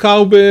הכי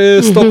יקר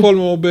בסטוקהולם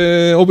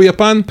או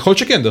ביפן? יכול להיות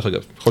שכן, דרך אגב.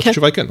 יכול להיות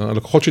שהתשובה היא כן.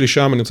 הלקוחות שלי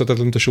שם, אני רוצה לתת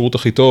להם את השירות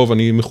הכי טוב,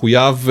 אני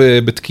מחויב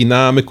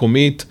בתקינה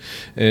מקומית,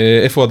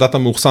 איפה הדאטה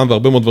מאוחסן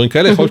והרבה מאוד דברים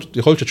כאלה, יכול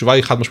להיות שהתשובה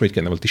היא חד משמעית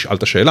כן, אבל תשאל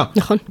את השאלה.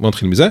 נכון. בוא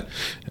נתחיל מזה.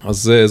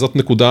 אז זאת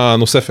נקודה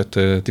נוספת.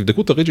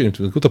 תבדקו את הריג'נים,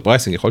 תבדקו את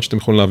הפרייסינג, יכול להיות שאתם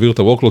יכולים להעביר את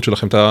ה-workload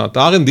שלכם, את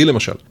ה-R&D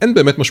למשל. אין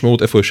באמת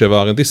משמעות איפה יושב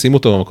ה-R&D, שימו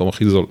אותו במקום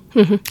הכי זול.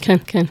 כן,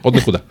 כן. עוד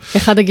נקודה.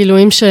 אחד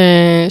הגילויים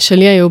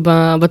שלי היו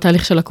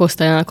בתהליך של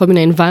הקוסט היה כל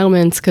מיני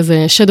environments,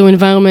 כזה shadow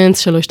environments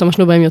שלא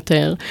השתמשנו בהם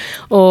יותר,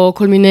 או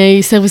כל מיני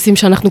סרוויסים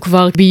שאנחנו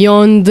כבר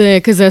beyond,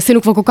 כזה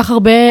עשינו כבר כל כך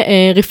הרבה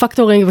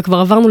refactoring וכבר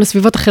עברנו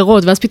לסביבות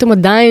אחרות, ואז פתאום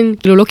עדיין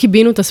לא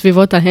קיבינו את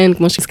הסביבות ההן,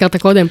 כמו שהזכרת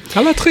קודם.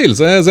 קל להתחיל,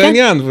 זה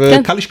העניין,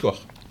 וקל לשכוח.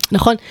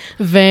 נכון,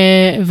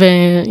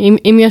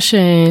 ואם יש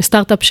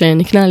סטארט-אפ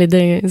שנקנה על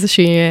ידי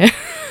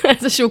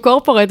איזשהו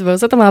קורפורט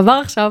ועושה את המעבר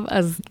עכשיו,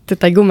 אז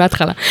תתייגו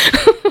מההתחלה.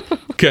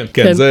 כן,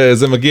 כן,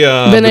 זה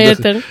מגיע, בין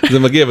היתר. זה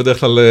מגיע בדרך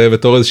כלל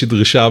בתור איזושהי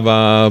דרישה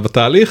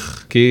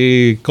בתהליך,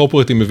 כי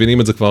קורפורטים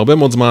מבינים את זה כבר הרבה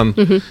מאוד זמן,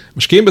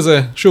 משקיעים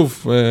בזה,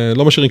 שוב,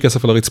 לא משאירים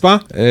כסף על הרצפה.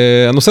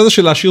 הנושא הזה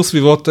של להשאיר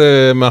סביבות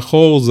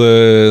מאחור,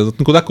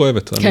 זאת נקודה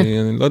כואבת.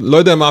 אני לא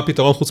יודע מה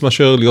הפתרון חוץ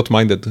מאשר להיות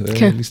מיינדד,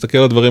 להסתכל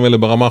על הדברים האלה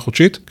ברמה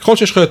החודשית. ככל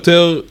שיש לך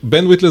יותר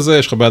בנדוויט לזה,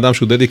 יש לך באדם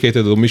שהוא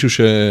dedicated, או מישהו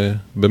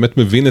שבאמת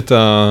מבין את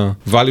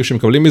ה-value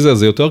שמקבלים מזה,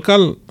 זה יותר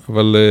קל,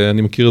 אבל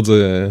אני מכיר את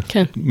זה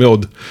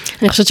מאוד.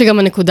 אני חושבת שגם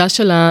הנקודה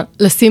של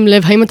לשים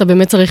לב, האם אתה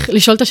באמת צריך,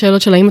 לשאול את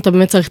השאלות של האם אתה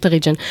באמת צריך את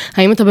הריג'ן,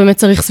 האם אתה באמת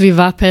צריך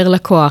סביבה פר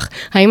לקוח,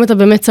 האם אתה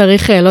באמת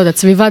צריך, לא יודעת,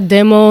 סביבת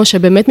דמו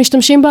שבאמת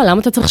משתמשים בה,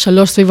 למה אתה צריך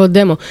 3 סביבות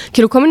דמו?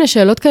 כאילו כל מיני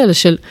שאלות כאלה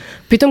של,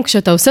 פתאום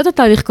כשאתה עושה את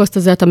התהליך קוסט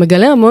הזה, אתה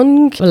מגלה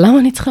המון, למה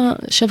אני צריכה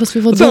 7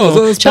 סביבות דמו,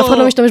 שאף אחד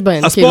לא משתמש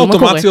בהן, אז פה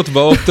אוטומציות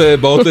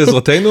באות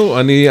לעזרתנו.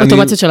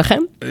 אוטומציות שלכם?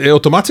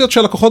 אוטומציות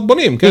שהלקוחות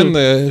בונים, כן,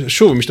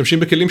 שוב, משתמשים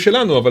בכלים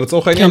שלנו, אבל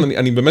לצורך העניין,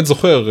 אני באמת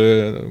זוכר,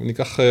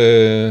 ניקח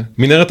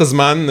מנהרת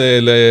הזמן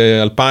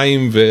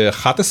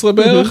ל-2011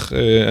 בערך,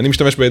 אני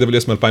משתמש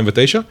ב-AWS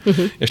מ-2009,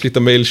 יש לי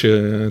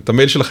את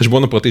המייל של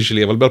החשבון הפרטי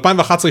שלי, אבל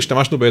ב-2011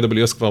 השתמשנו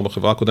ב-AWS כבר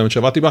בחברה הקודמת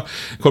שעבדתי בה,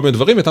 כל מיני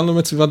דברים, הייתה לנו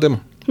באמת סביבת דמו.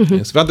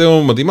 סביבת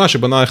דמו מדהימה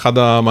שבנה אחד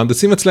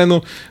המהנדסים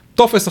אצלנו,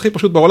 טופס הכי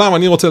פשוט בעולם,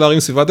 אני רוצה להרים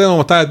סביבת דמו,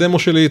 מתי הדמו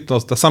שלי,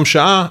 אתה שם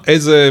שעה,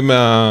 איזה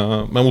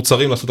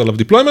מהמוצרים לעשות עליו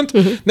deployment,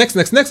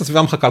 next,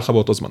 הסביבה מחכה לך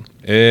באותו זמן.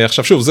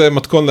 עכשיו שוב, זה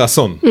מתכון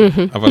לאסון,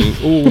 אבל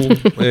הוא...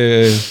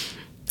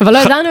 אבל לא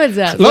ידענו את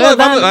זה. לא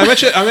הבנו,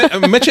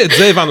 האמת שאת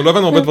זה הבנו, לא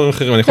הבנו הרבה דברים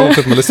אחרים, אני יכול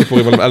לתת מלא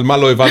סיפורים על מה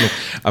לא הבנו,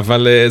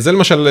 אבל זה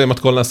למשל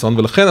מתכון לאסון,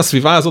 ולכן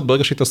הסביבה הזאת,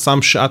 ברגע שהיית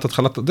שם שעת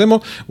התחלת הדמו,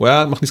 הוא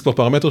היה מכניס כבר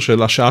פרמטר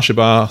של השעה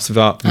שבה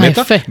הסביבה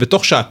מתה,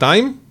 ותוך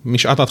שעתיים,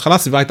 משעת ההתחלה,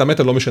 הסביבה הייתה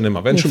מתה, לא משנה מה,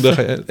 ואין שום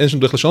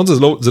דרך לשנות זה,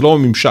 זה לא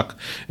ממשק,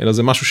 אלא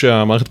זה משהו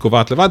שהמערכת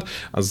קובעת לבד,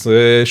 אז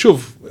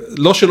שוב,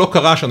 לא שלא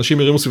קרה שאנשים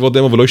ירימו סביבות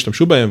דמו ולא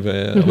ישתמשו בהם,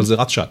 אבל זה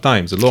רץ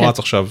שעתיים, זה לא רץ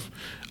עכשיו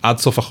עד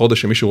סוף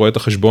החודש שמישהו רואה את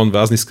החשבון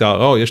ואז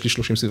נזכר, יש לי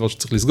 30 סביבות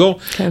שצריך לסגור,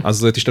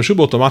 אז תשתמשו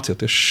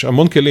באוטומציות, יש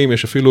המון כלים,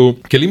 יש אפילו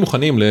כלים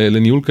מוכנים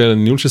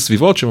לניהול של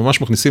סביבות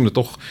שממש מכניסים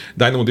לתוך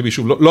DynamoDB,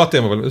 שוב, לא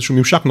אתם, אבל איזשהו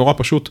ממשק נורא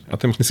פשוט,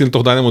 אתם מכניסים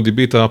לתוך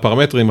DynamoDB את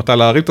הפרמטרים, מתי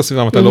להרים את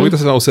הסביבה, מתי להוריד את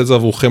הסביבה, עושה את זה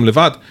עבורכם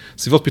לבד,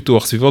 סביבות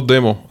פיתוח, סביבות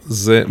דמו,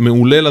 זה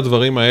מעולה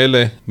לדברים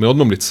האלה, מאוד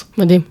ממליץ.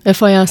 מדהים.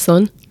 איפה היה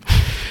אסון?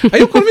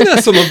 היו כל מיני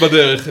אסונות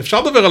בדרך,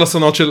 אפשר לדבר על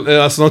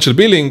אסונות של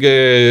בילינג,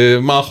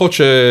 מערכות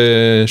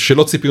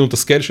שלא ציפינו את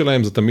הסקייל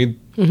שלהם, זה תמיד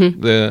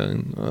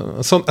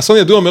אסון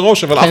ידוע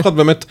מראש, אבל אף אחד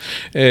באמת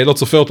לא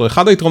צופה אותו.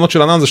 אחד היתרונות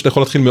של ענן זה שאתה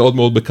יכול להתחיל מאוד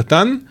מאוד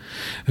בקטן,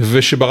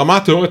 ושברמה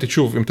התיאורטית,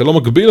 שוב, אם אתה לא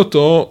מגביל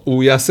אותו,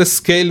 הוא יעשה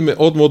סקייל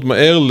מאוד מאוד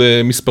מהר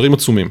למספרים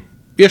עצומים.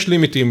 יש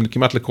לימיטים,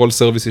 כמעט לכל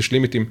סרוויס יש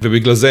לימיטים,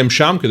 ובגלל זה הם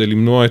שם, כדי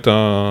למנוע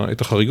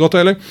את החריגות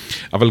האלה,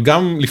 אבל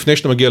גם לפני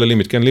שאתה מגיע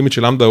ללימיט, כן, לימיט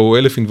של למדה הוא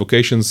 1000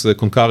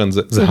 invocations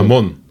concurrent, זה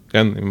המון,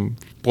 כן,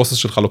 הפרוסס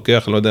שלך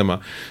לוקח, אני לא יודע מה,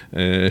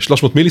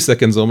 300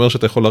 מיליסקנד, זה אומר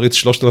שאתה יכול להריץ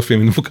 3,000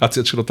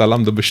 אינבוקציות של אותה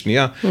למדה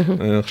בשנייה,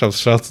 עכשיו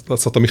אפשר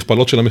לעשות את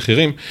המכפלות של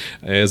המחירים,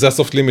 זה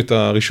הסופט לימיט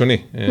הראשוני,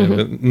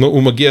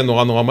 הוא מגיע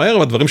נורא נורא מהר,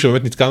 והדברים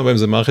שבאמת נתקענו בהם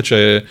זה מערכת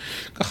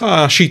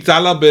שככה שיטה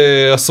לה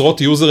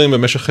בעשרות יוזרים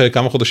במשך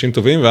כמה חודשים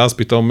טובים, ואז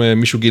פתאום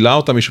מישהו גילה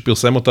אותה, מישהו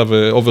פרסם אותה,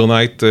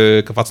 ואוברנייט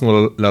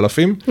קפצנו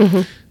לאלפים,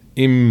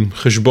 עם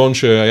חשבון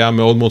שהיה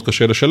מאוד מאוד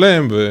קשה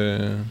לשלם,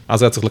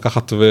 ואז היה צריך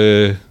לקחת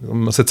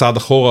ולעשות צעד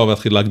אחורה,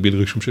 ולהתחיל להגביל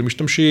רישום של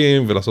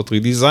משתמשים, ולעשות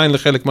רידיזיין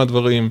לחלק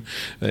מהדברים,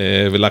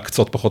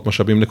 ולהקצות פחות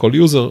משאבים לכל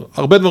יוזר.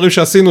 הרבה דברים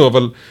שעשינו,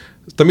 אבל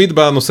תמיד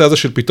בנושא הזה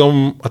של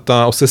פתאום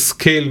אתה עושה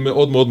סקייל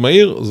מאוד מאוד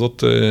מהיר,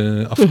 זאת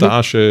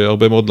הפתעה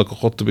שהרבה מאוד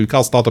לקוחות,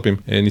 בעיקר סטארט-אפים,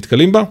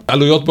 נתקלים בה.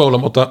 עלויות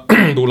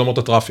בעולמות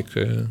הטראפיק,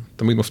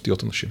 תמיד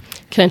מפתיעות אנשים.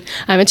 כן,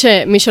 האמת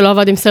שמי שלא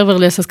עבד עם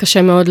סרברלס, אז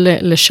קשה מאוד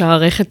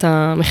לשערך את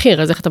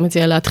המחיר, אז איך אתה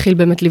מציע להתחיל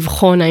באמת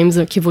לבחון, האם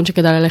זה כיוון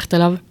שכדאי ללכת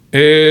אליו?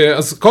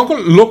 אז קודם כל,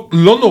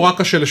 לא נורא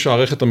קשה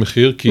לשערך את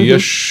המחיר, כי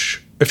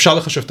אפשר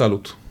לחשב את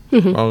העלות.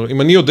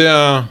 אם אני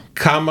יודע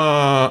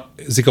כמה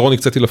זיכרון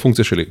הקציתי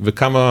לפונקציה שלי,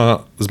 וכמה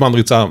זמן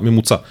ריצה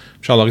ממוצע,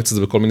 אפשר להריץ את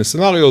זה בכל מיני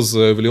סצנריוז,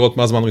 ולראות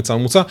מה זמן ריצה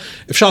ממוצע,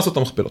 אפשר לעשות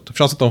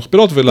את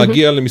המכפלות,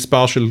 ולהגיע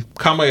למספר של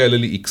כמה יעלה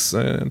לי X.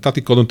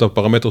 נתתי קודם את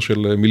הפרמטר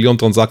של מיליון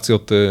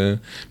טרנזקציות,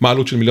 מה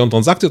העלות של מיליון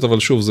טרנזקציות, אבל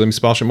שוב, זה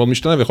מספר שמאוד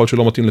משתנה, ויכול להיות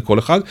שלא מתאים לכל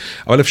אחד,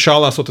 אבל אפשר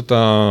לעשות את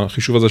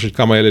החישוב הזה של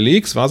כמה יעלה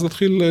לי X, ואז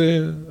להתחיל,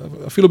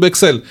 אפילו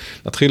באקסל,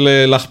 להתחיל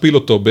להכפיל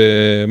אותו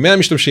ב-100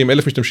 משתמשים,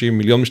 1,000 משתמשים,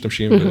 מיליון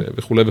משתמשים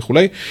וכו' וכו'.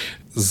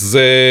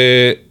 זה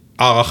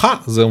הערכה,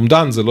 זה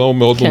אומדן, זה לא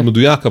מאוד מאוד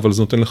מדויק, אבל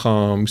זה נותן לך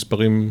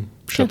מספרים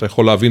שאתה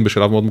יכול להבין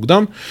בשלב מאוד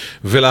מוקדם,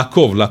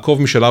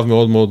 לעקוב משלב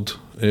מאוד מאוד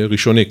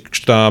ראשוני.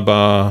 כשאתה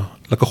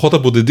בלקוחות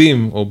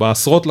הבודדים, או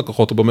בעשרות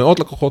לקוחות, או במאות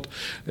לקוחות,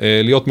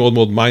 להיות מאוד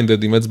מאוד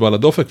מיינדד עם אצבע על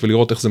הדופק,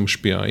 ולראות איך זה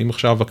משפיע. אם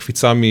עכשיו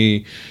הקפיצה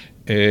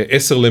מ-10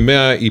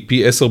 ל-100 היא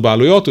פי 10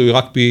 בעלויות, או היא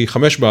רק פי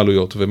 5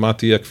 בעלויות, ומה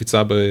תהיה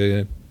הקפיצה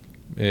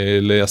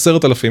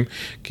ל10,000,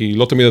 כי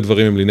לא תמיד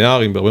הדברים הם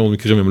לינאריים, בהרבה מאוד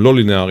מקרים הם לא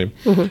לינאריים,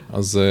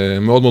 אז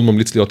מאוד מאוד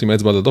ממליץ להיות עם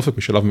האצבע על הדופק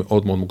בשלב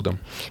מאוד מאוד מוקדם.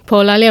 פה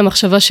עולה לי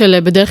המחשבה של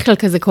בדרך כלל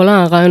כזה, כל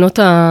הרעיונות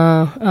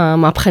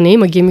המהפכניים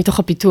מגיעים מתוך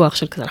הפיתוח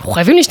של כזה, אנחנו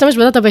חייבים להשתמש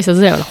בדאטאבייס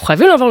הזה, אנחנו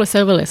חייבים לעבור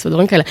לסרברלס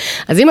ודברים כאלה.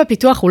 אז אם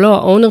הפיתוח הוא לא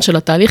האונר של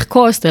התהליך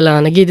קוסט, אלא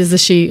נגיד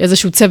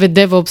איזשהו צוות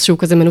DevOps שהוא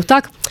כזה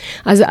מנותק,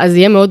 אז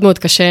יהיה מאוד מאוד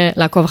קשה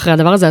לעקוב אחרי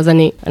הדבר הזה, אז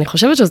אני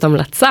חושבת שזאת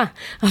המלצה,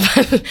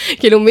 אבל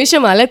כאילו מי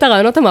שמעלה את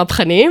הרעיונות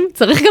המהפכניים,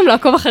 צריך גם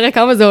לעקוב אחרי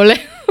כמה זה עולה.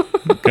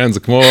 כן, זה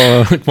כמו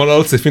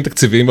לעלות סעיפים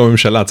תקציביים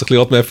בממשלה, צריך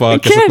לראות מאיפה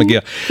הכסף מגיע.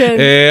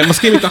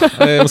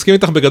 מסכים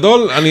איתך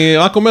בגדול, אני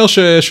רק אומר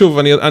ששוב,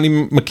 אני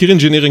מכיר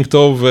אינג'נירינג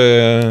טוב,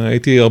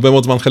 הייתי הרבה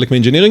מאוד זמן חלק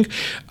מאינג'נירינג,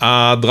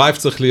 הדרייב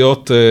צריך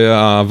להיות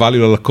ה-value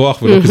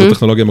ללקוח, ולא כי זו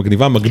טכנולוגיה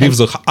מגניבה, מגניב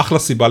זו אחלה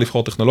סיבה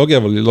לבחור טכנולוגיה,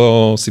 אבל היא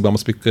לא סיבה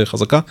מספיק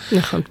חזקה,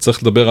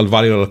 צריך לדבר על value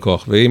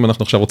ללקוח, ואם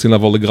אנחנו עכשיו רוצים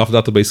לעבור לגרף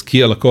דאטאבייס,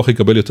 כי הלקוח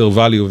יקבל יותר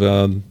value,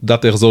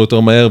 והדאטה יחזור יותר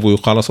מהר, והוא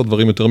יוכל לעשות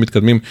דברים יותר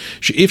מתקדמים,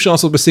 שאי אפשר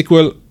לעשות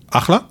בסיקוול,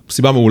 אחלה,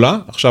 סיבה מעולה,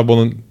 עכשיו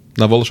בואו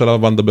נעבור לשלב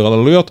הבא, נדבר על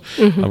עלויות,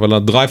 אבל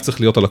הדרייב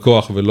צריך להיות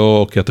הלקוח,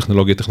 ולא כי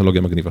הטכנולוגיה היא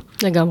טכנולוגיה מגניבה.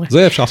 לגמרי.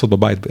 זה אפשר לעשות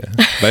בבית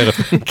בערב.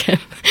 כן,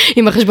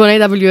 עם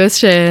החשבוני AWS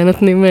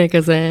שנותנים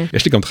כזה...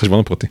 יש לי גם את החשבון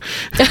הפרטי.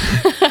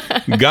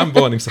 גם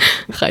בו אני משחק.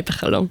 חי את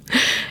החלום.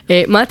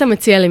 מה אתה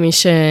מציע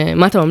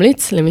מה אתה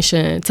ממליץ למי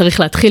שצריך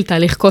להתחיל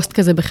תהליך קוסט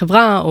כזה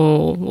בחברה,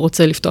 או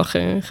רוצה לפתוח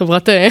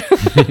חברת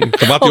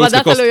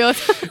הורדת עלויות?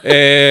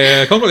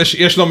 קודם כל,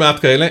 יש לא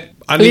מעט כאלה.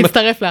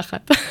 להצטרף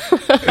לאחת.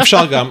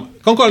 אפשר גם.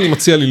 קודם כל אני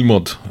מציע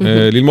ללמוד.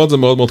 ללמוד זה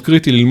מאוד מאוד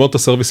קריטי, ללמוד את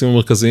הסרוויסים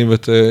המרכזיים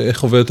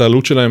ואיך עובדת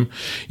העלות שלהם.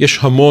 יש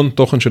המון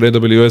תוכן של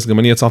AWS, גם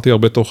אני יצרתי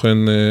הרבה תוכן,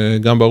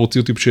 גם בערוץ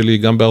יוטיוב שלי,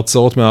 גם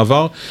בהרצאות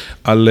מהעבר,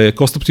 על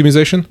cost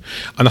optimization.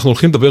 אנחנו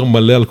הולכים לדבר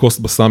מלא על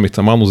cost בסאמיט,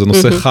 אמרנו, זה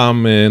נושא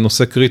חם,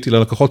 נושא קריטי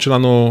ללקוחות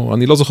שלנו,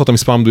 אני לא זוכר את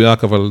המספר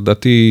המדויק, אבל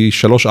דעתי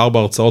 3-4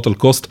 הרצאות על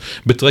cost,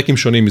 בטרקים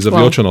שונים,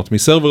 מזוויות שונות,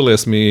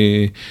 מ-serverless,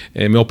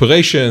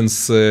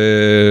 מ-operations,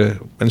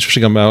 אני חושב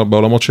שגם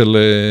בעולמות של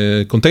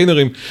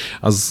קונטיינרים,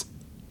 אז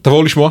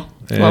תבואו לשמוע,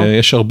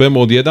 יש הרבה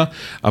מאוד ידע,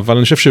 אבל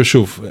אני חושב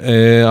ששוב,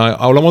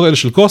 העולמות האלה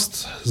של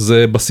קוסט,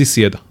 זה בסיס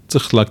ידע.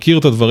 צריך להכיר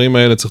את הדברים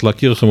האלה, צריך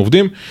להכיר איך הם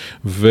עובדים,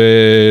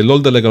 ולא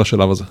לדלג על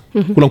השלב הזה.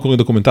 כולם קוראים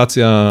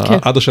דוקומנטציה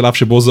עד השלב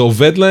שבו זה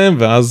עובד להם,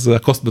 ואז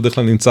הקוסט בדרך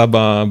כלל נמצא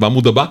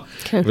בעמוד הבא,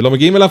 ולא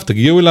מגיעים אליו,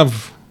 תגיעו אליו,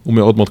 הוא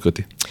מאוד מאוד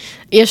קריטי.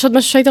 יש עוד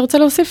משהו שהיית רוצה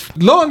להוסיף?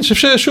 לא, אני חושב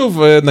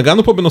ששוב,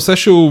 נגענו פה בנושא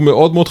שהוא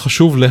מאוד מאוד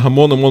חשוב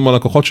להמון המון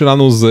מהלקוחות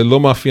שלנו, זה לא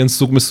מאפיין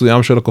סוג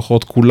מסוים של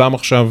לקוחות, כולם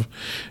עכשיו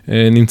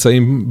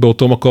נמצאים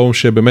באותו מקום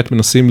שבאמת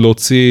מנסים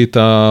להוציא את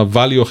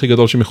ה-value הכי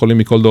גדול שהם יכולים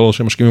מכל דולר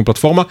שהם משקיעים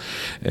בפלטפורמה,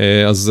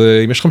 אז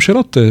אם יש לכם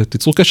שאלות,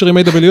 תיצרו קשר עם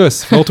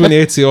AWS,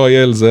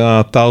 428co.il זה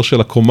האתר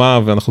של הקומה,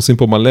 ואנחנו עושים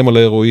פה מלא מלא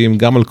אירועים,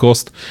 גם על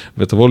קוסט,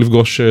 ותבואו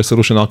לפגוש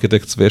solution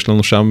architects, ויש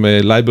לנו שם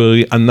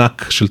library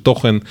ענק של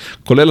תוכן,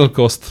 כולל על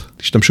קוסט,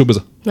 תשתמשו בזה.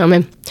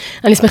 אמן.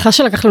 אני שמחה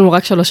שלקח לנו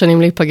רק 3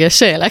 שנים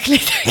להיפגש,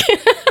 להקליט.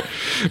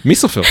 מי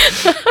סופר?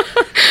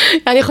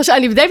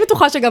 אני די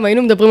בטוחה שגם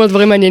היינו מדברים על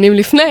דברים מעניינים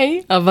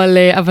לפני, אבל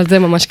זה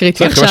ממש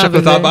קריטי עכשיו. כמה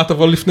שהקלטה הבאה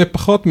תבוא לפני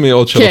פחות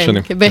מעוד 3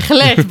 שנים. כן,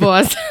 בהחלט,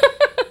 בועז.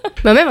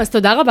 מהמם, אז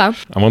תודה רבה.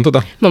 המון תודה.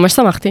 ממש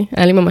שמחתי,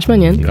 היה לי ממש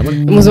מעניין.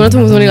 מוזמנות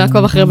ומוזמנים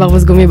לעקוב אחרי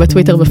ברווז גומי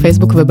בטוויטר,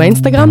 בפייסבוק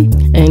ובאינסטגרם.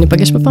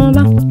 ניפגש בפעם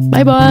הבאה.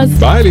 ביי בועז.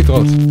 ביי,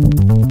 להתראות.